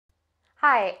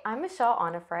Hi, I'm Michelle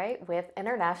Onifray with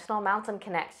International Mountain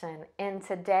Connection, and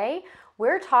today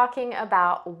we're talking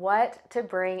about what to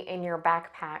bring in your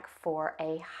backpack for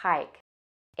a hike.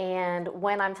 And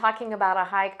when I'm talking about a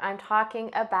hike, I'm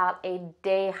talking about a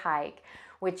day hike,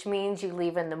 which means you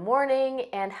leave in the morning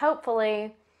and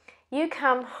hopefully you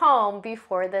come home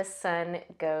before the sun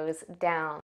goes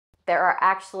down. There are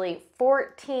actually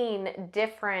 14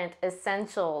 different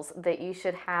essentials that you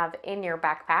should have in your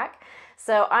backpack.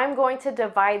 So I'm going to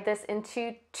divide this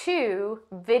into two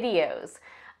videos.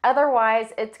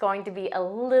 Otherwise, it's going to be a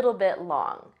little bit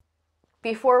long.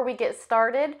 Before we get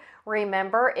started,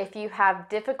 remember if you have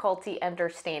difficulty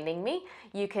understanding me,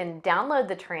 you can download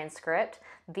the transcript.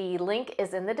 The link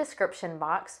is in the description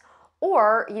box,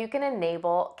 or you can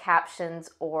enable captions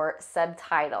or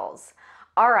subtitles.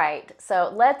 All right,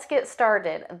 so let's get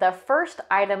started. The first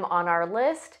item on our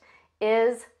list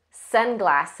is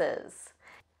sunglasses.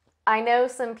 I know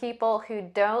some people who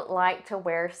don't like to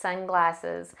wear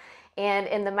sunglasses, and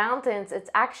in the mountains,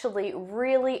 it's actually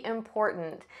really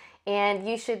important. And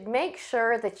you should make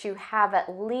sure that you have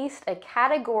at least a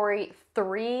category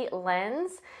 3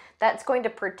 lens that's going to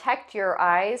protect your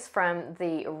eyes from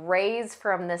the rays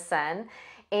from the sun.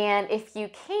 And if you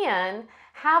can,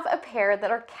 have a pair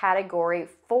that are category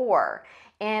 4.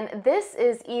 And this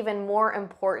is even more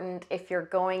important if you're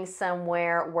going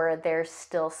somewhere where there's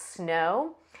still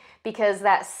snow, because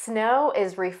that snow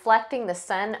is reflecting the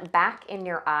sun back in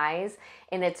your eyes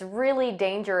and it's really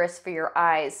dangerous for your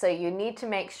eyes. So you need to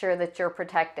make sure that you're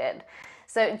protected.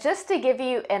 So just to give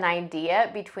you an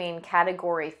idea between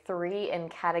category 3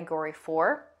 and category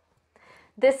 4,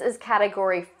 this is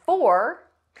category 4.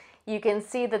 You can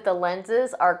see that the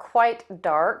lenses are quite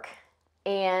dark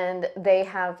and they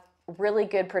have really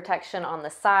good protection on the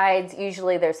sides.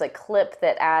 Usually there's a clip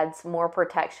that adds more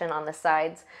protection on the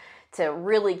sides to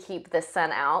really keep the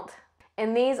sun out.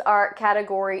 And these are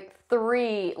category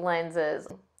 3 lenses.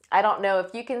 I don't know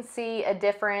if you can see a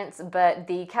difference, but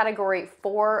the category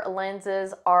 4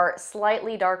 lenses are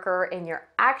slightly darker and you're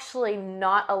actually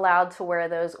not allowed to wear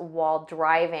those while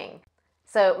driving.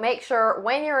 So make sure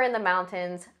when you're in the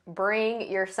mountains, bring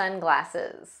your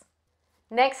sunglasses.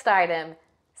 Next item,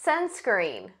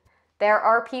 sunscreen. There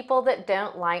are people that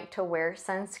don't like to wear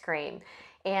sunscreen.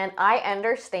 And I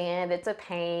understand it's a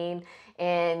pain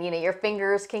and your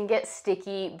fingers can get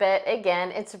sticky, but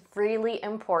again, it's really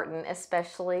important,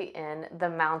 especially in the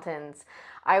mountains.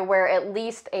 I wear at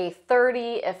least a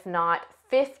 30, if not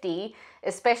 50,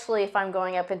 especially if I'm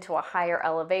going up into a higher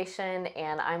elevation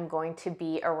and I'm going to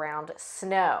be around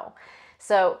snow.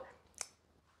 So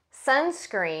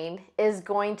sunscreen is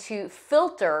going to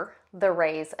filter the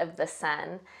rays of the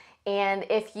sun. And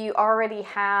if you already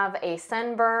have a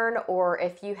sunburn, or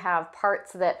if you have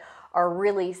parts that are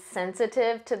really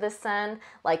sensitive to the sun,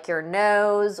 like your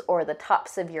nose or the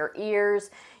tops of your ears,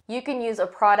 you can use a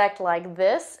product like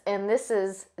this. And this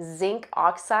is zinc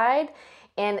oxide.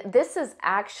 And this is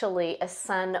actually a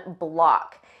sun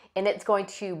block. And it's going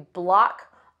to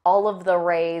block all of the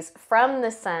rays from the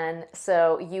sun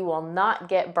so you will not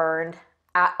get burned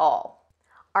at all.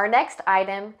 Our next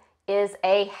item is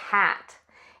a hat.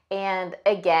 And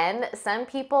again, some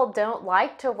people don't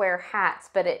like to wear hats,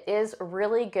 but it is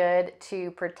really good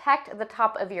to protect the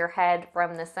top of your head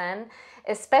from the sun,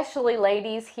 especially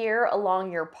ladies here along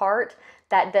your part.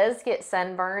 That does get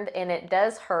sunburned and it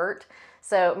does hurt.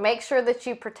 So make sure that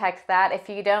you protect that. If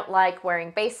you don't like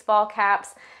wearing baseball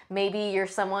caps, maybe you're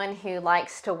someone who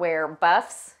likes to wear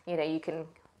buffs. You can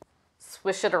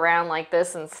swish it around like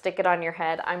this and stick it on your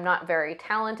head. I'm not very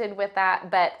talented with that,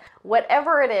 but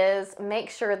whatever it is, make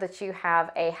sure that you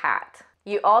have a hat.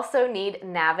 You also need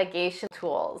navigation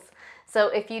tools. So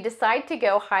if you decide to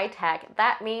go high tech,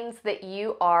 that means that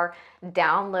you are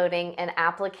downloading an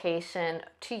application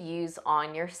to use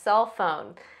on your cell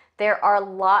phone. There are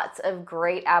lots of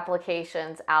great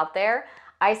applications out there.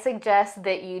 I suggest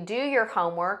that you do your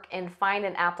homework and find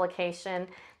an application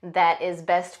that is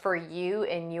best for you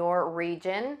in your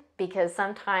region, because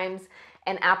sometimes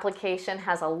an application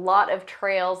has a lot of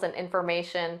trails and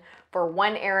information for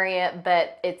one area,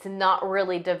 but it's not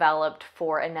really developed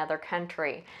for another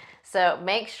country. So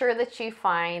make sure that you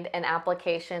find an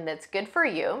application that's good for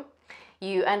you.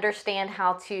 You understand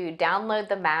how to download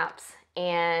the maps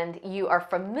and you are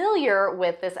familiar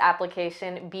with this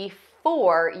application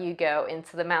before you go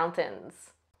into the mountains.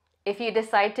 If you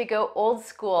decide to go old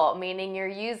school, meaning you're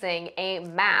using a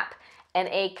map and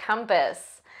a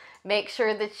compass, make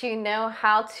sure that you know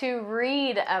how to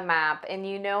read a map and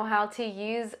you know how to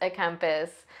use a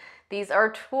compass. These are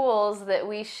tools that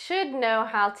we should know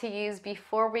how to use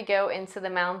before we go into the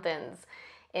mountains.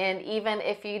 And even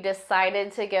if you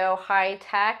decided to go high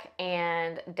tech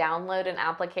and download an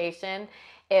application,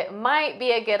 it might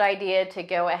be a good idea to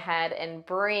go ahead and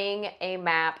bring a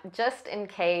map just in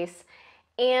case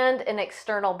and an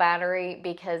external battery,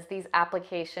 because these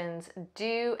applications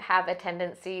do have a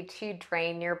tendency to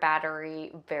drain your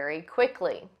battery very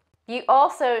quickly. You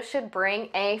also should bring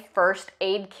a first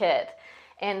aid kit.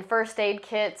 And first aid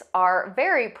kits are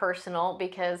very personal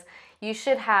because you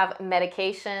should have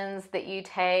medications that you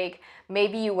take.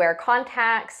 Maybe you wear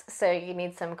contacts, so you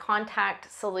need some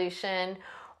contact solution,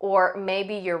 or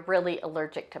maybe you're really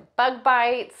allergic to bug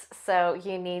bites, so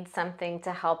you need something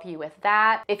to help you with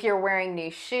that. If you're wearing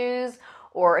new shoes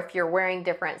or if you're wearing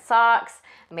different socks,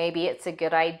 maybe it's a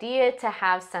good idea to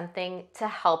have something to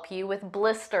help you with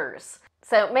blisters.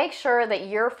 So make sure that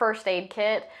your first aid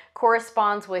kit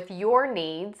corresponds with your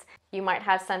needs. You might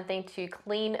have something to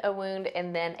clean a wound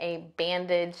and then a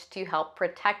bandage to help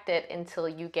protect it until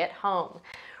you get home.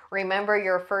 Remember,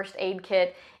 your first aid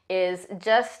kit is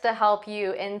just to help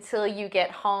you until you get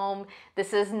home.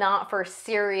 This is not for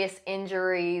serious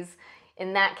injuries.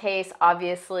 In that case,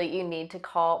 obviously, you need to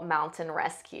call mountain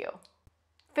rescue.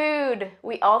 Food.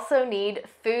 We also need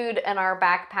food in our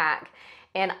backpack.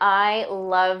 And I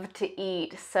love to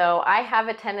eat, so I have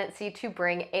a tendency to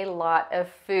bring a lot of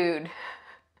food.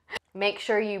 Make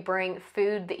sure you bring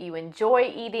food that you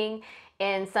enjoy eating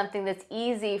and something that's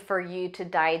easy for you to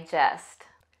digest.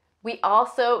 We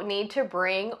also need to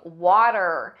bring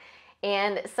water.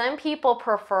 And some people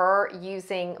prefer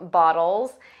using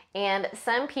bottles, and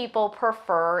some people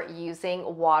prefer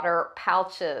using water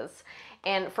pouches.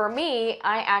 And for me,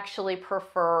 I actually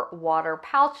prefer water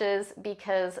pouches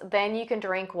because then you can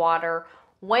drink water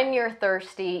when you're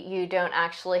thirsty. You don't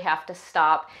actually have to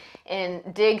stop and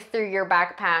dig through your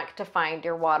backpack to find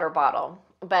your water bottle.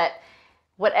 But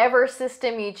whatever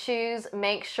system you choose,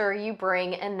 make sure you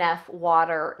bring enough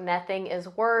water. Nothing is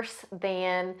worse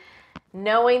than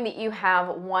knowing that you have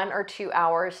 1 or 2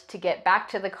 hours to get back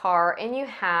to the car and you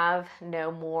have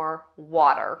no more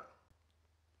water.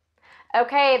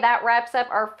 Okay, that wraps up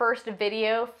our first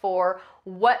video for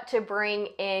what to bring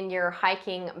in your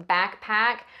hiking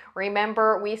backpack.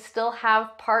 Remember, we still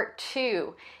have part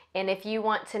 2. And if you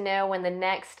want to know when the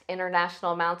next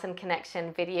International Mountain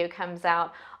Connection video comes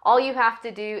out, all you have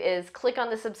to do is click on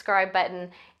the subscribe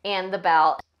button and the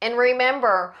bell. And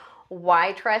remember,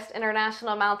 why trust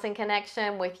International Mountain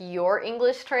Connection with your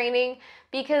English training?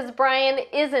 Because Brian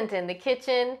isn't in the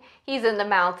kitchen, he's in the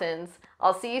mountains.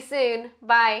 I'll see you soon.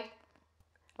 Bye.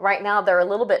 Right now they're a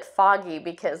little bit foggy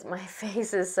because my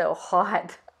face is so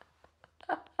hot.